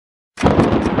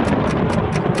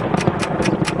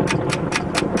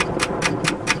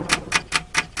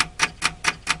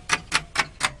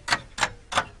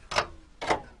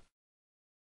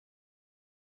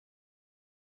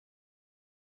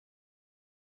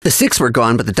The Siks were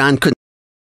gone, but the Don couldn't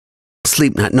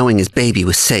sleep not knowing his baby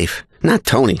was safe. Not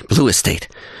Tony, Blue Estate.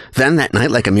 Then, that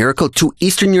night, like a miracle, 2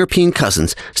 Eastern European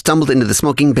cousins stumbled into the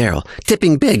smoking barrel,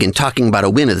 tipping big and talking about a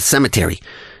win at the cemetery.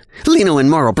 Lino and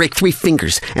Morrow break 3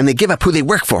 fingers, and they give up who they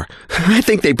work for. I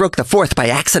think they broke the 4th by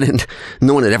accident.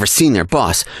 No one had ever seen their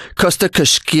boss. Costa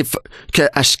Kushkiv...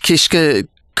 Ashkishka...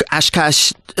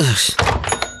 Ashkash...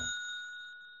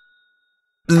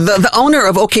 The owner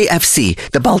of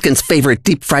OKFC, the Balkans' favorite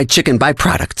deep-fried chicken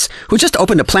byproducts, who just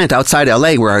opened a plant outside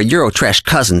L.A. where our Eurotrash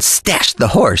cousins stashed the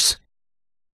horse.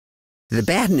 The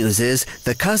bad news is,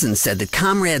 the cousins said that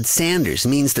Comrade Sanders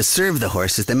means to serve the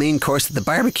horse as the main course at the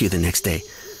barbecue the next day.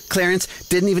 Clarence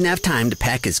didn't even have time to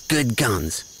pack his good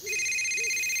guns.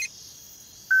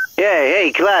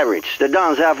 Hey, Clarence, the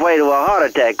Don's halfway to a heart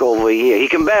attack over here. He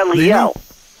can barely yell.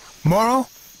 Morrow?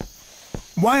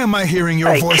 Why am I hearing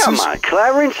your voices? Come on,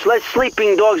 Clarence. Let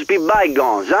sleeping dogs be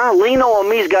bygones, huh? Lino or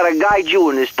me's gotta guide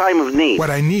you in this time of need. What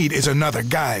I need is another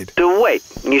guide. To wait.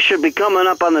 You should be coming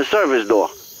up on the service door.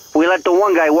 We let the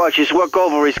one guy watch us work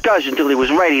over his cousin until he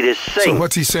was ready to sing. So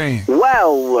what's he saying?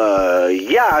 Well,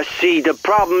 yeah, see, the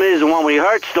problem is the one we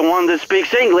hurt's the one that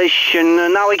speaks English,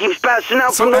 and now he keeps passing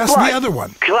out from the blood. So ask the other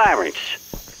one. Clarence,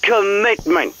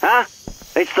 commitment, huh?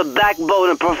 It's the backbone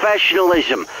of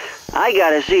professionalism. I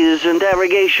gotta see this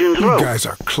interrogation through. You guys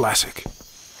are classic.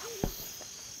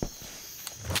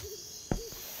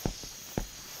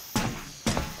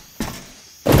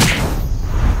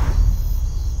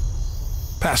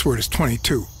 Password is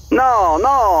 22.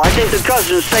 No, I think the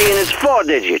cousin's saying it's 4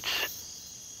 digits.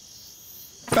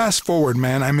 Fast forward,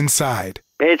 man, I'm inside.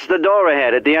 It's the door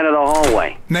ahead at the end of the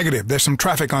hallway. Negative, there's some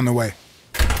traffic on the way.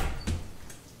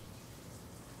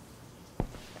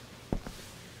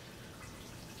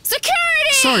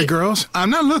 Security! Sorry, girls, I'm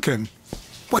not looking.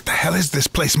 What the hell is this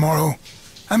place, Morrow?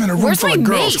 I'm in a room Where's full of my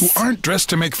girls mace? who aren't dressed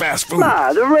to make fast food.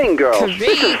 Nah, the ring girls.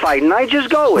 This is fight night, just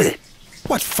go with it.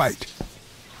 What fight?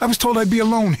 I was told I'd be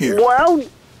alone here. Well,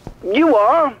 you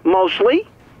are, mostly.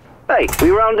 Hey,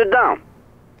 we rounded down.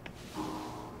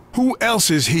 Who else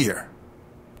is here?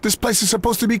 This place is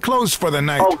supposed to be closed for the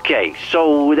night. Okay,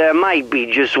 so there might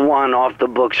be just one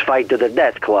off-the-books fight to the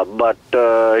death club, but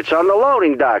it's on the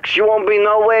loading docks. You won't be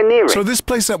nowhere near it. So this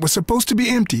place that was supposed to be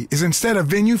empty is instead a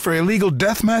venue for illegal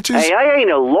death matches? Hey, I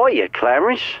ain't a lawyer,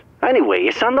 Clarence. Anyway,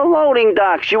 it's on the loading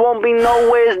docks. You won't be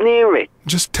nowhere near it.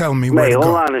 Just tell me where to go.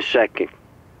 Hold on a second.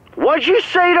 What'd you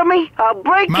say to me? I'll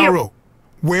break you. Mauro,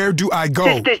 where do I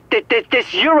go? This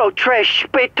Eurotrash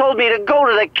spit told me to go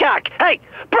to the cock. Hey,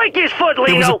 break his foot,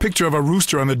 Lino! There was a picture of a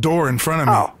rooster on the door in front of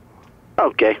me. Oh,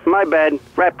 okay, my bad.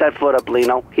 Wrap that foot up,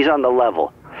 Lino. He's on the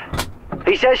level.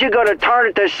 He says you're gonna turn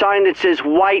at the sign that says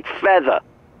White Feather.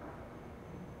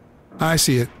 I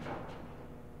see it.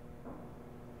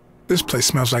 This place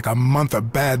smells like a month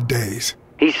of bad days.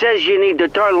 He says you need to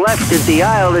turn left at the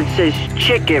aisle that says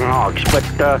Chicken Hogs, but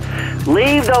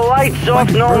leave the lights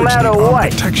off no matter what.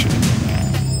 Protection.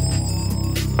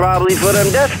 Probably for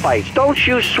them death fights. Don't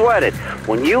you sweat it.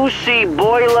 When you see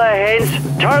boiler hens,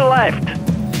 turn left.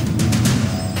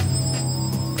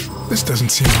 This doesn't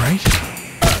seem right.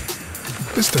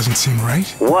 This doesn't seem right.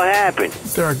 What happened?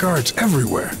 There are guards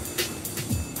everywhere.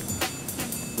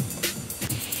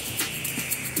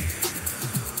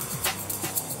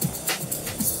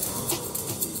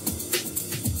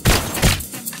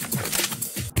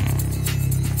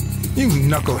 You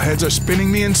knuckleheads are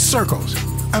spinning me in circles.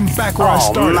 I'm back where I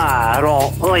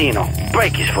started. Lino,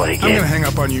 break his foot again. I'm gonna hang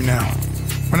up on you now.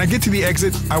 When I get to the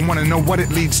exit, I want to know what it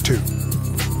leads to.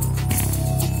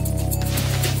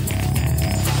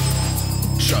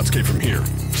 Shots came from here.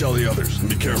 Tell the others and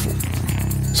be careful.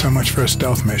 So much for a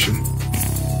stealth mission.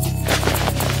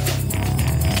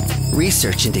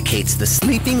 Research indicates the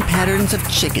sleeping patterns of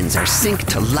chickens are synced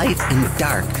to light and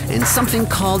dark in something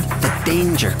called the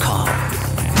danger call.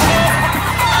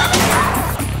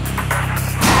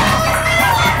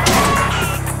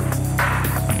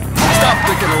 Stop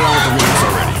dicking around with the words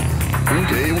already.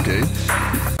 Okay.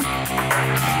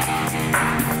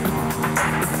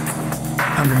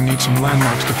 I'm gonna need some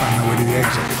landmarks to find my way to the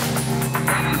exit.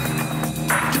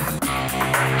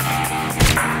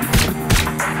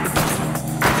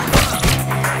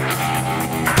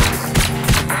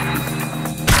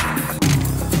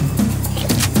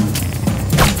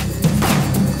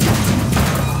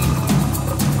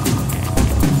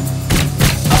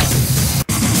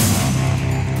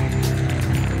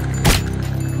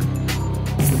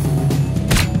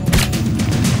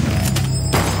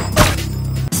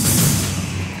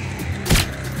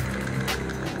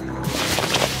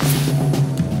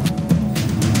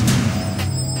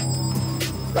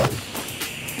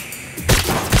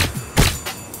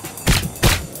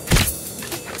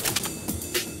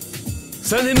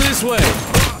 Send him this way.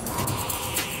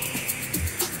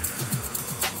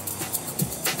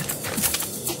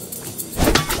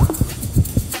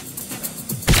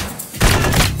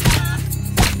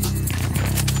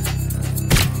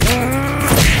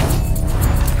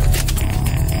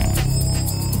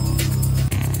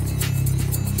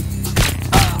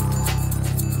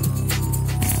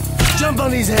 Jump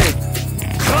on his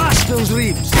head. Crush those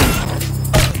ribs.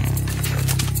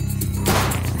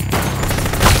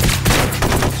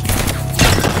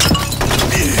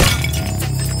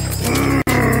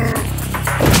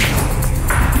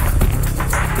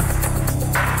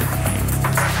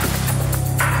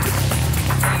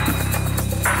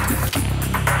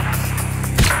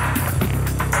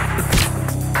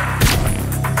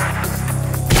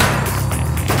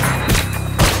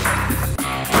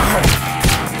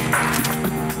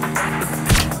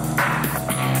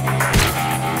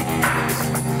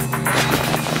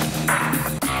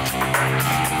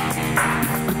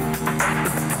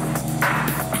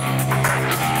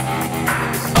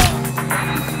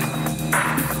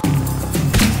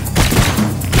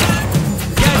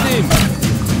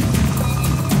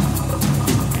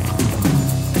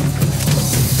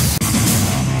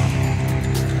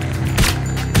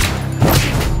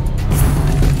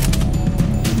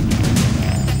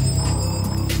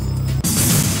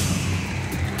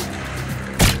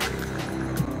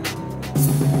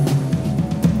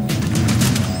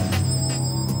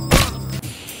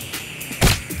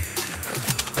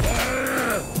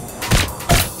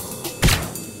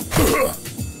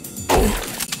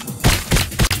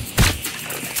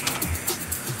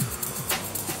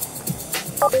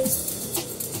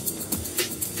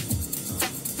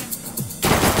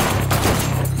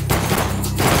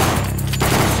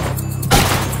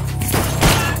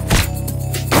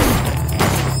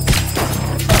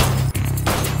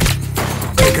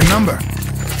 Pick a number.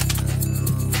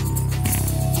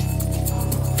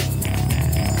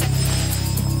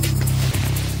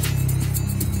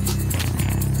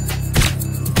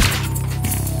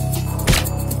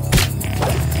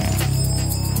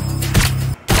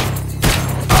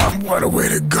 What a way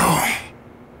to go.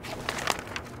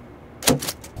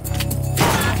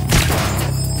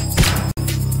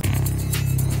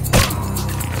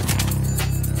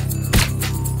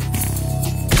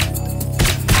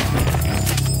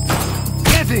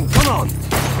 Come on!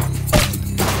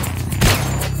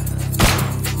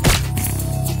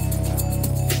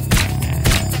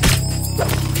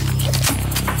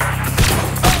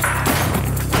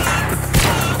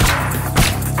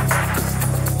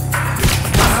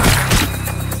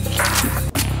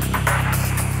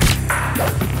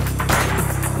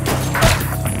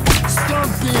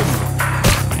 Stomp him!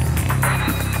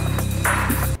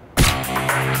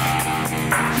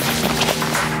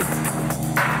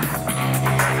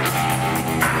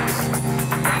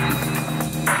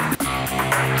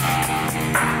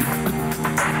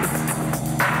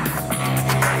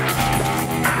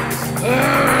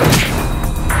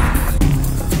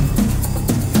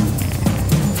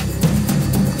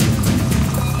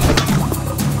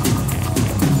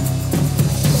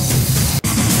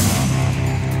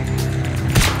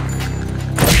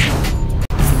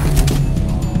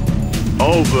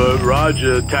 Over,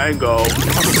 Roger, Tango.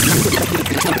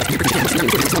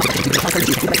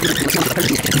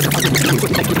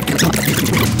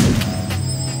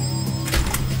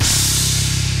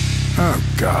 Oh,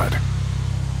 God.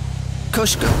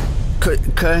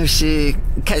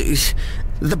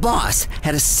 The boss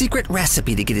had a secret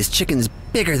recipe to get his chickens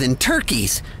bigger than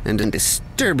turkeys and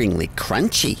disturbingly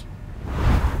crunchy.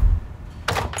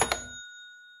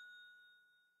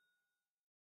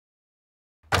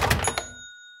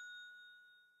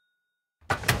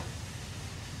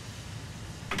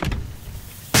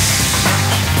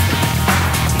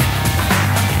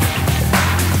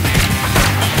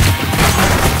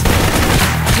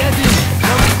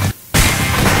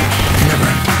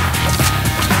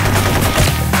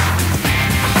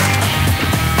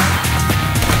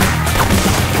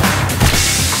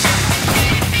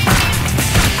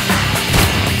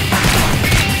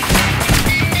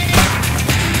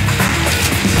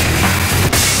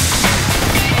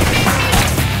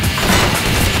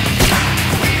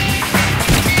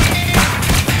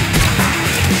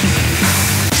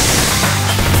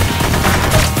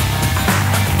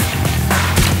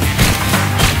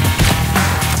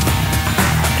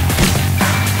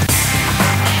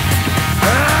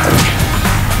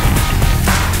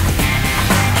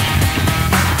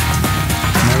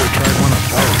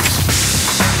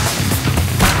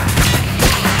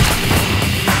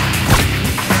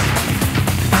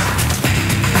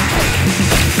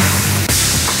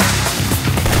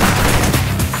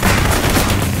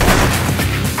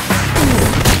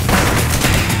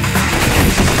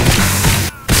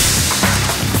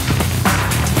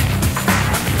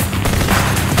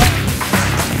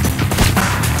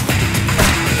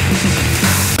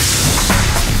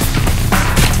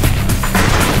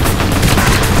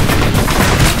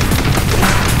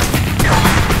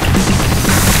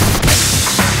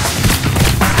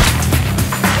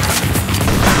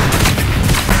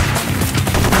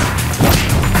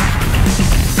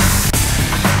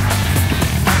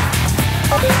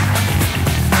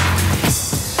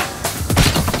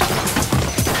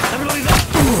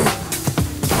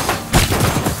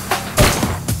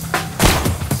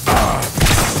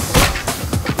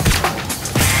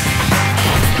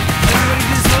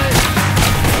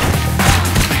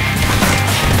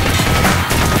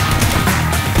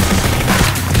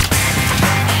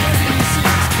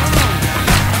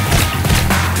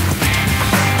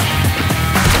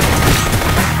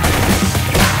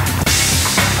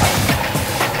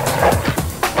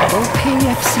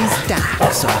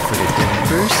 offered a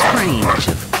diverse range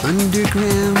of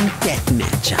underground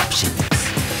deathmatch options.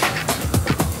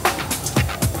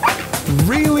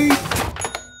 Really?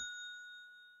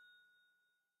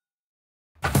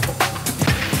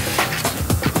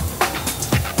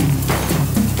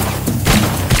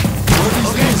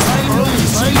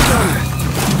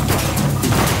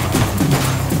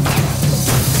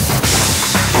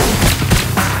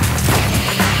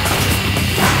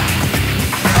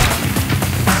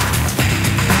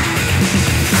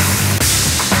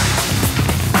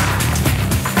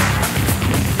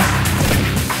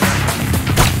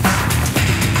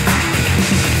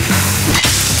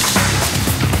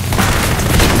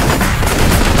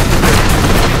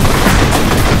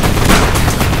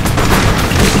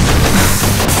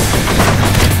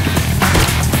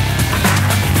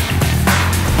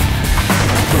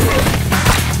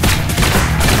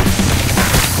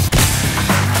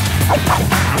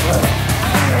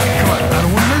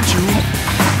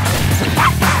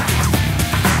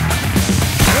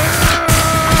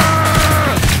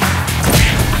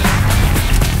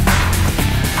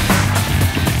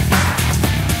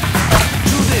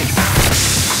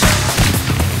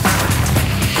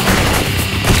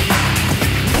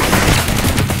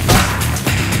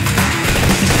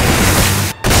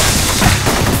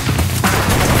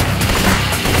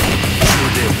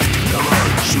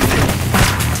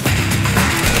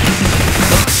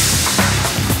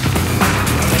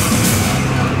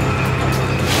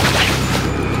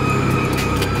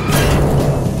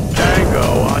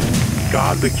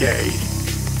 The gate.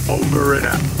 Over and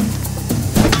out.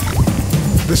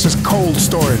 This is cold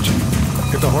storage.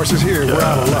 If the horse is here, we're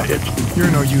out of luck.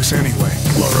 You're no use anyway.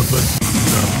 Floribus.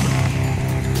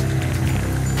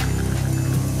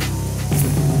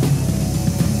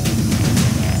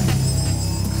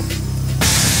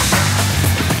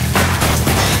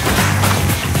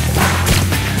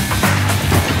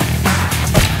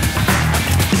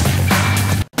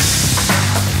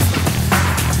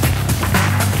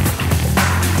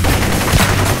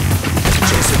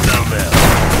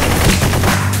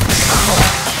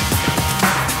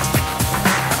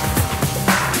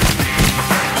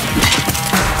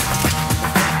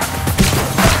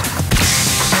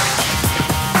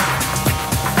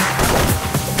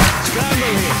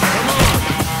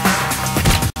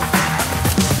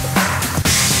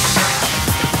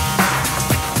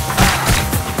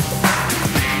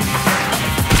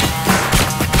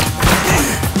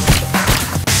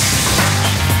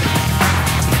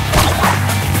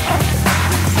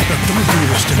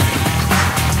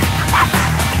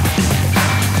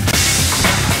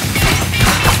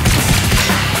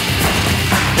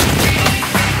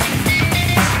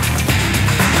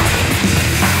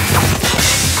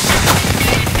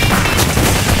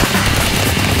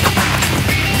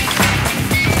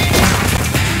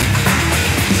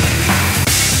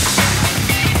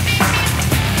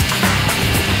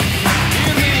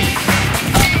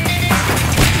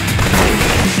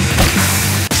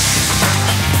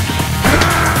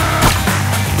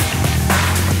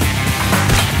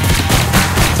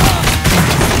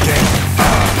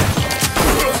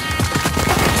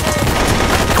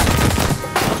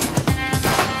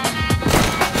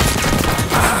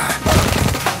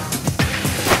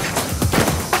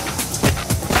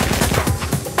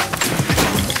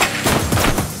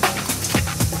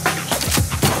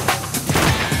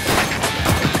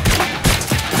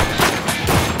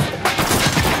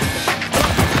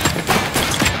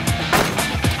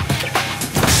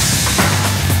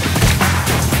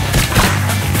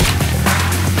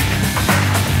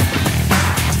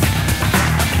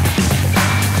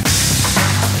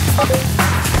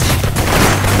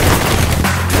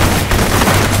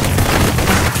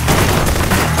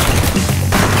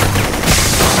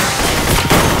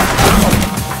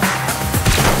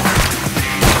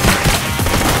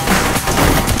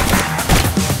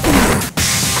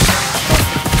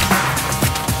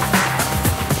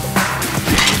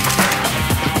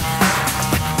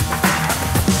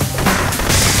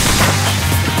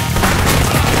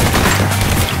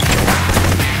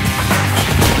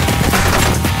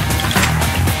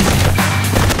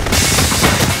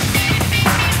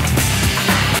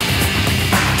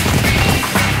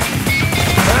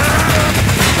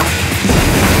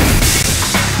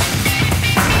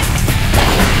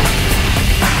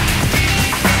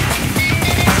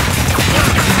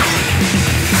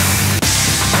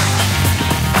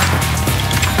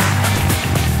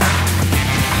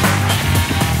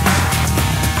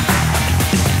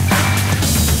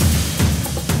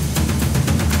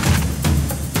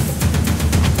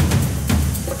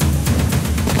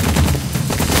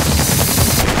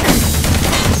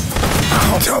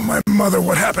 mother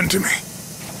what happened to me.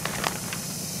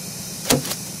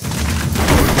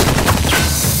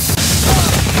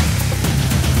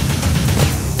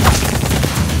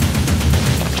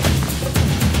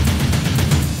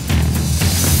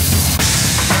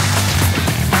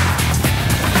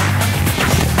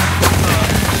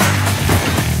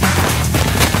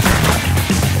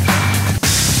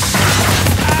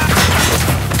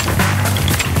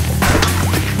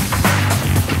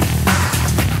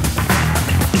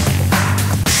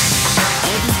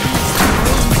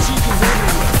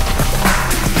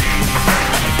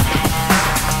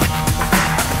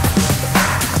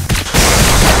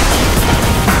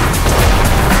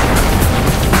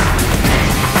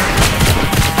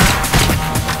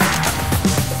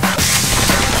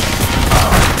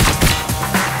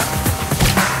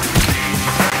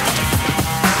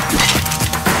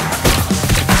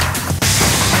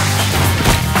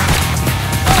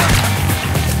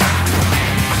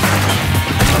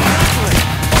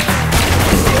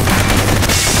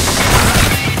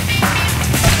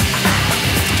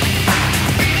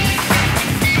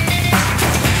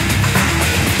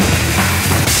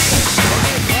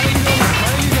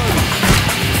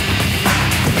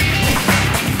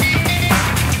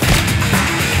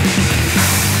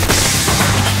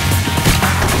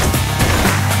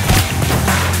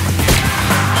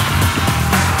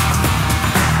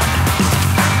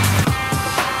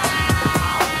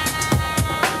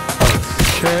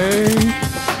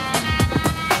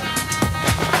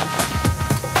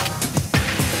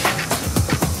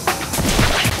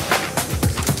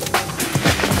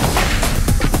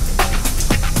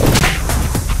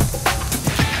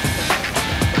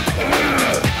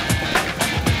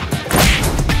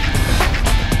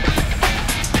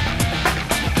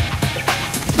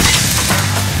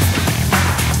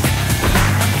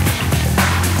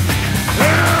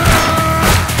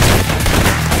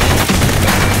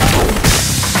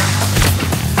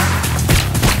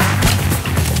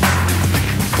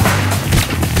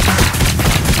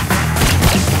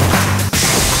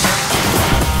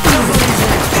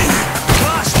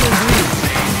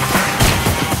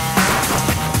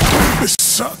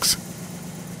 Sucks.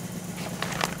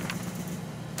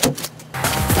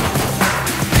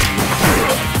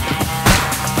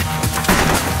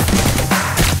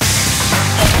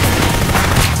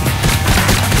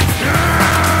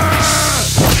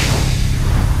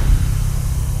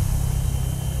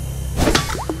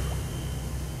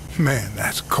 Man,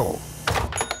 that's cold.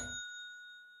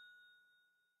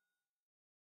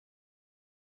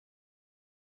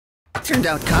 Turned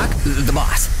out Cock, the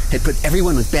boss, had put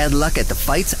everyone with bad luck at the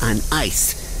fights on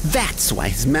ice. That's why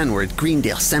his men were at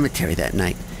Greendale Cemetery that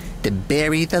night, to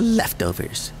bury the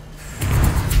leftovers.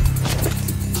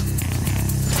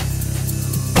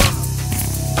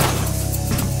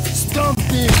 Stomp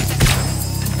him!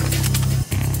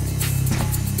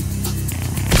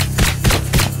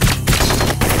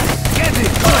 Get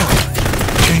it!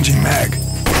 Changing mag.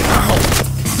 Ow.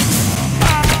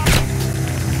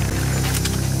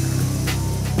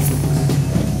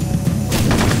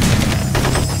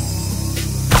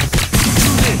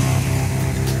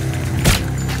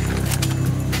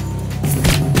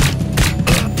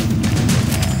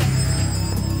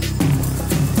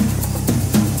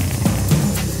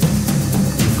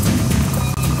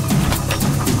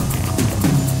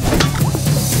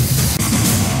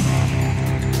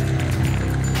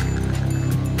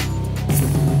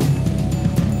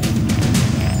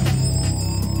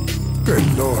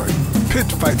 Good Lord.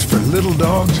 Pit fights for little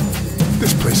dogs?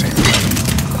 This place ain't right.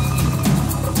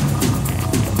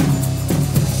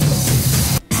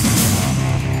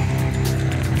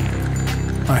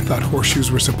 I thought horseshoes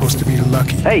were supposed to be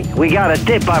lucky. Hey, we got a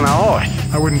tip on a horse.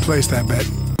 I wouldn't place that bet.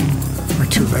 We're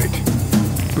too late.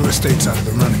 Blue Estate's out of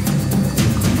the running.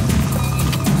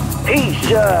 He's,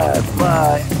 you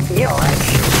know,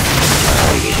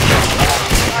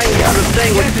 I ain't got a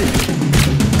thing with this.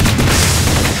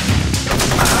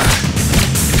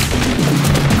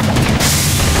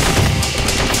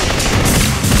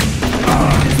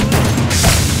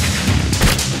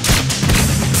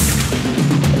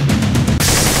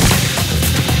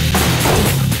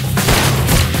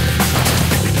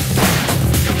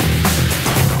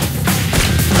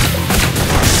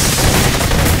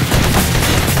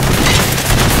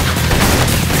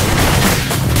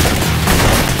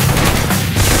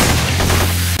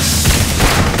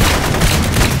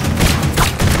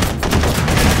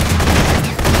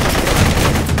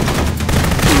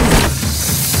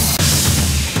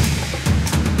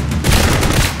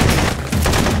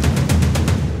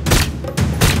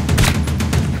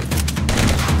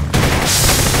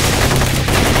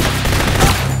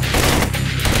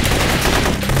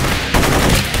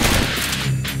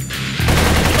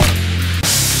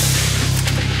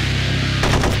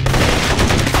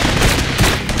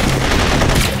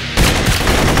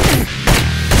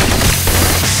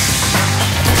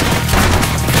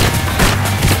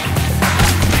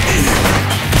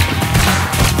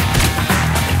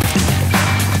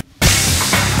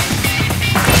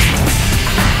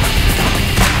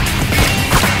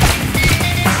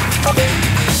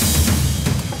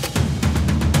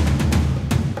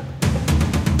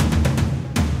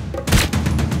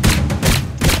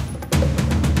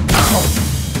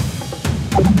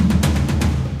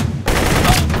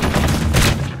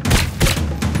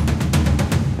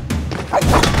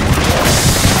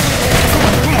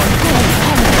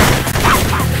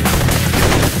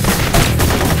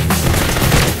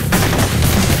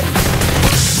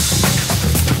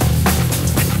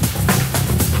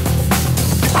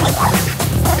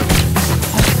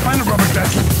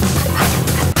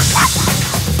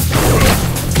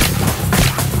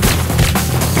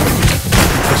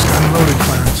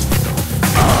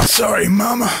 Sorry,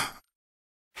 Mama.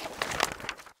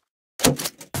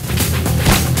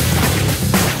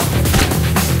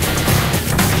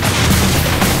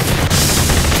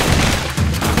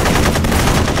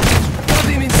 Got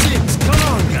him in 6. Come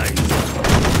on, guys.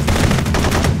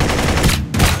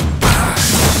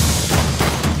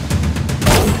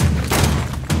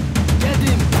 Get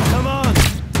him. Come on.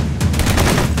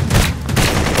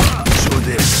 Shoot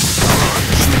him. Come on,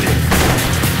 shoot him.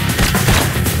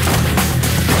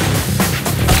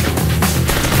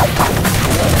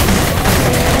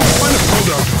 Find a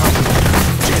bulldog.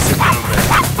 Jason Brother.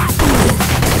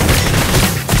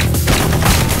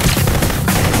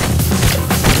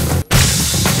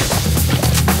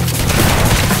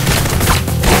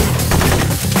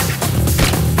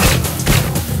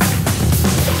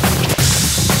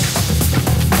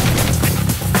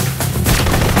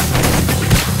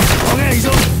 Okay, he's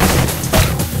on.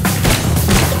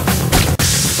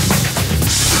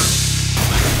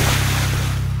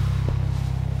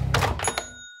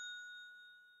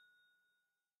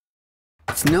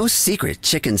 It's no secret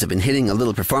chickens have been hitting a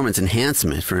little performance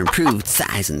enhancement for improved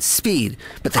size and speed,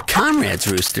 but the comrades'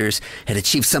 roosters had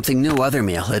achieved something no other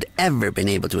male had ever been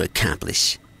able to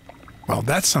accomplish. Well,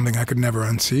 that's something I could never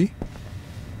unsee.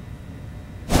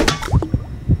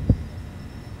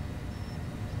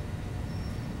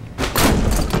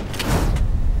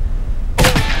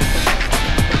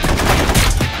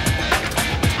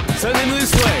 Send him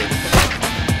this way.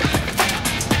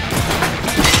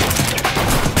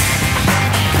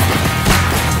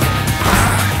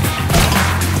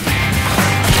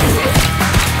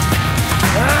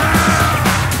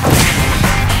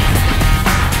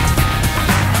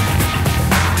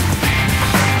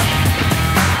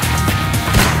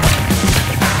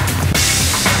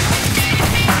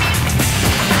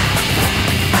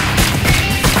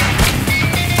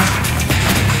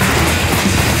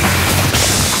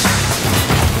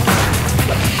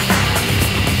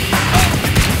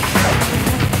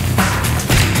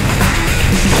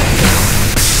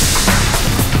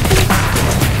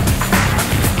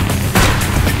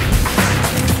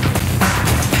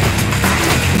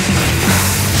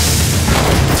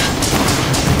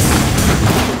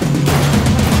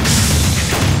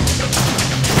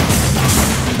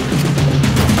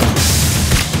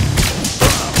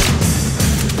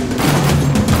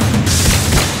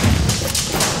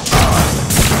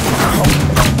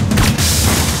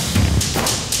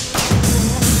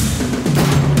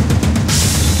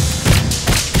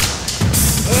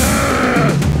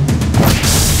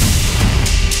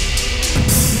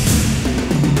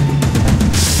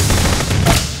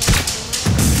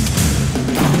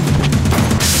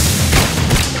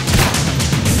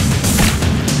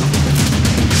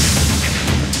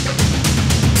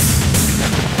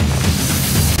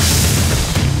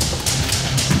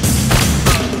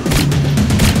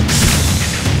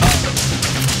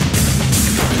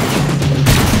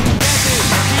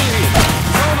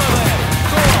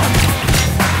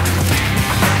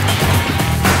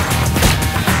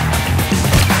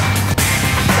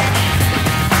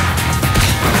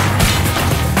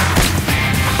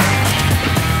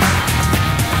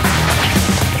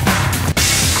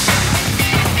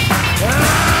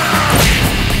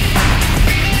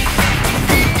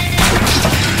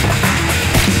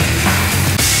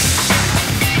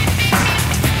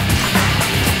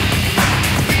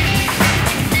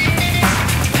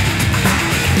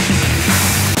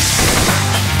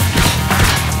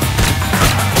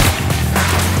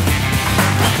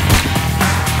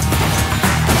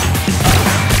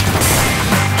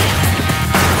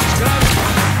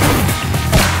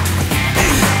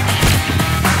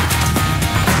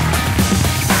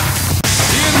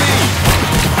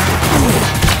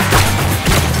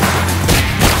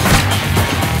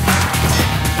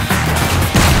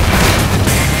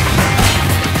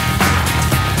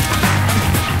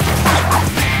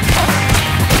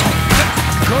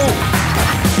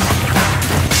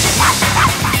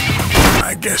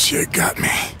 You got me.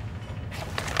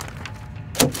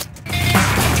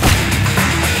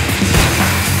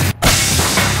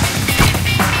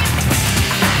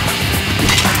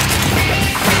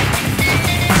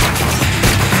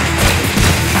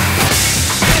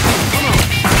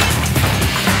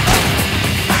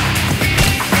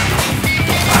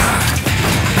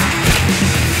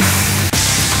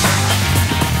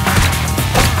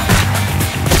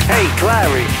 Hey,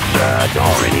 Clarence,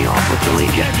 already off with the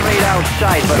lead. Just right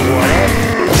outside, but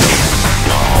whatever.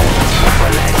 No,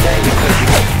 well, that day because you...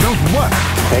 No, what?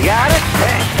 You got it?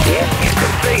 Hey, yeah, you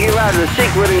can figure out the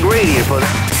secret ingredient for the...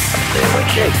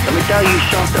 Shake, let me tell you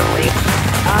something, Lee.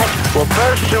 I will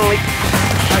personally...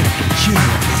 I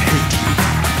genuinely hate you.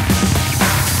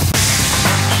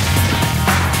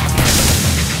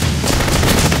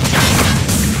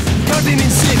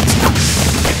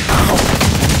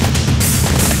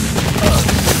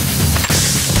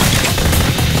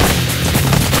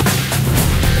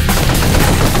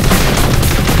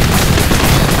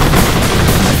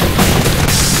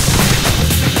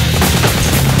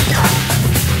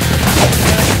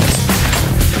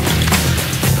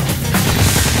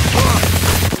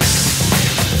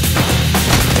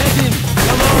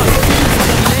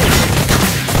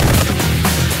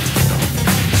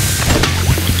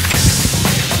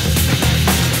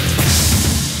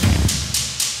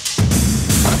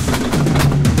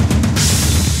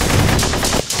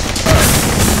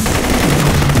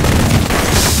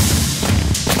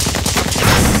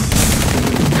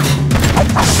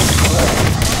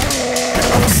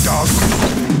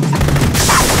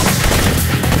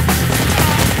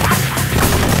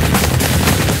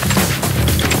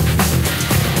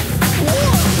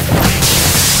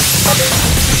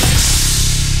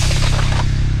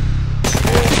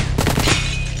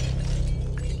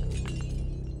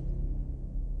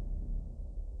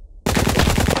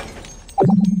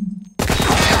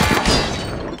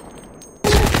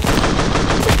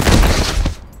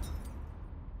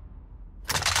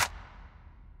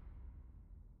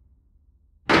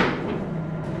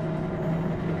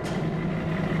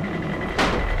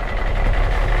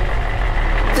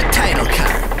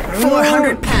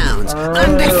 400 pounds,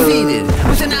 undefeated,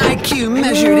 with an IQ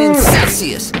measured in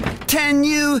Celsius.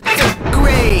 10U, the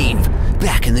Grave.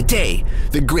 Back in the day,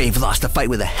 the Grave lost a fight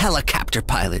with a helicopter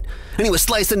pilot, and he was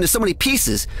sliced into so many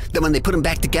pieces that when they put him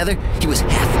back together, he was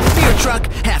half beer truck,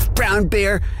 half brown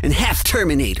bear, and half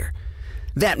Terminator.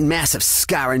 That massive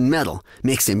scar and metal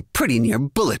makes him pretty near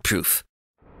bulletproof.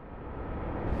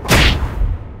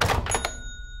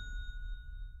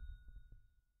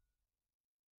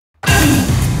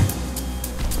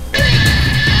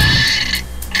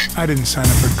 I didn't sign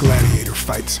up for gladiator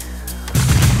fights.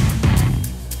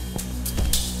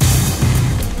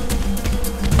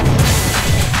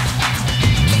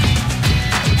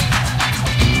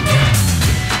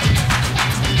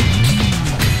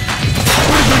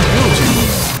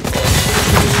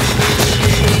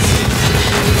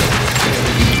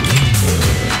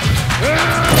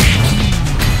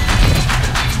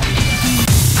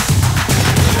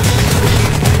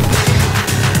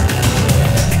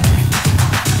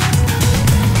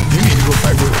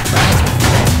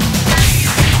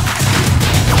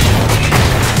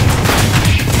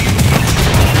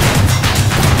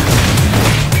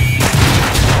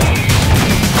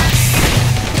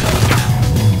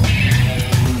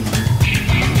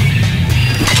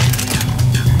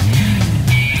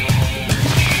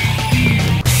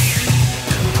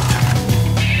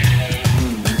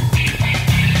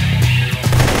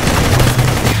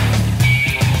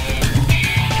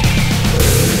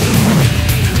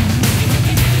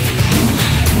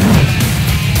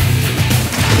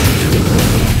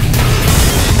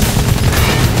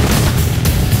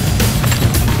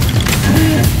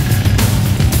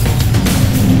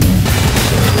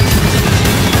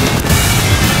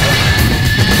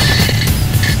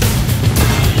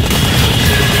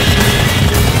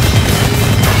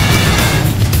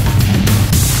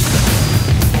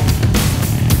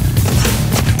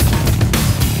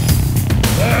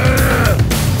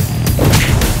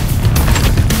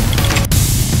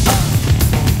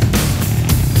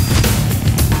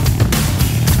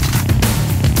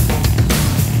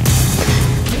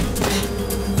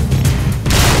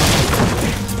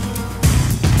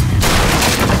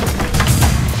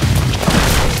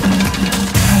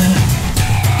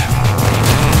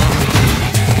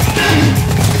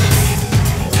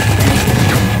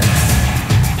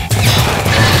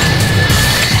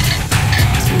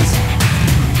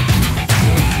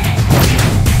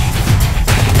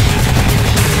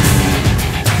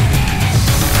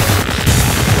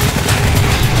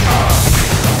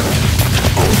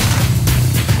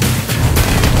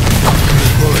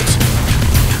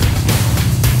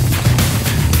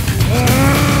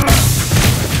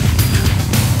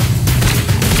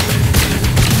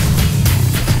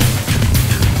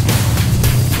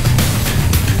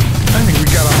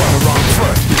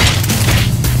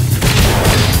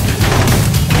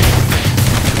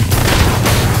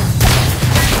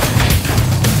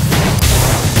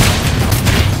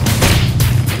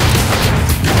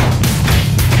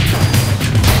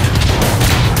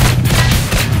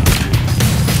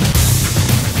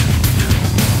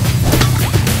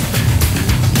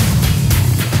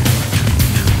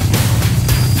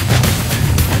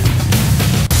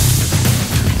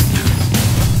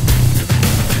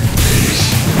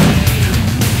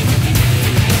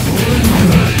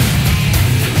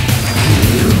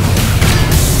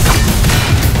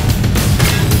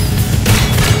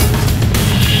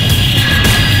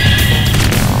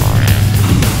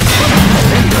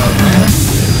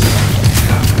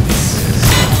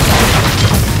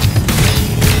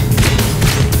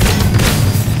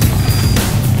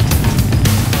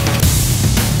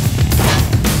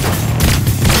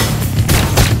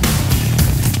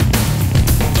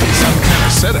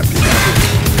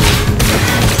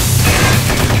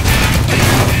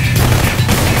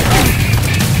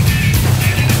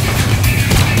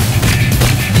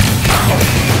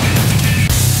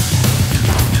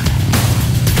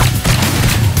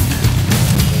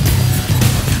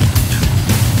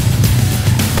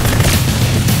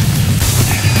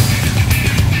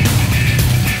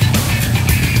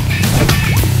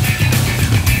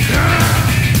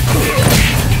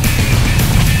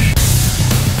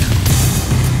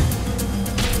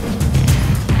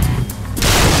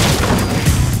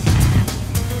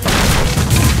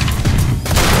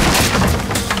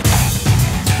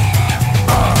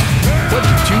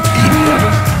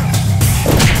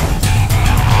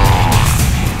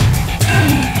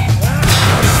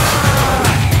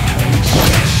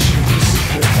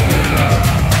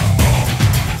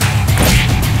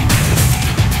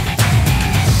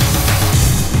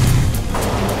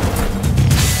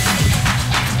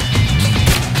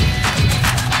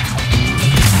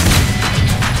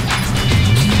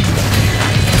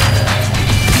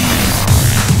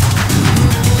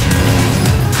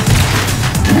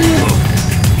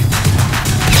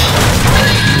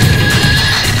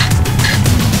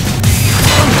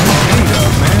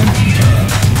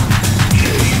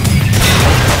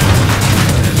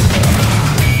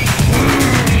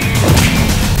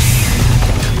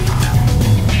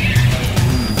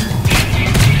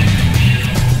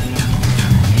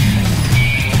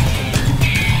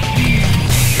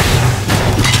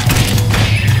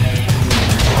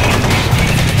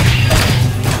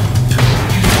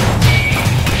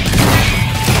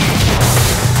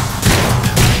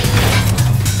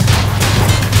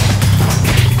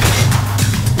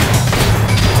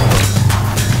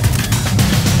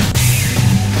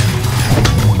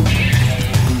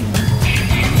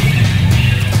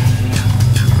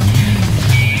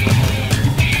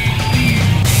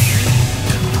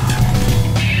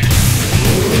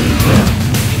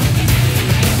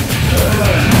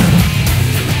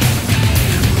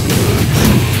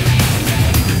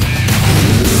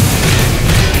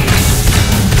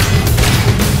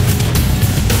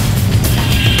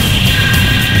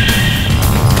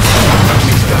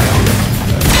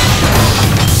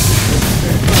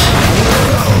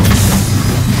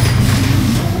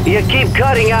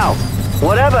 cutting out.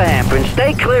 Whatever happens,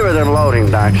 stay clear of them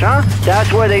loading docks, huh?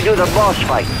 That's where they do the boss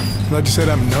fight. Thought you said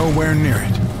I'm nowhere near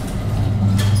it.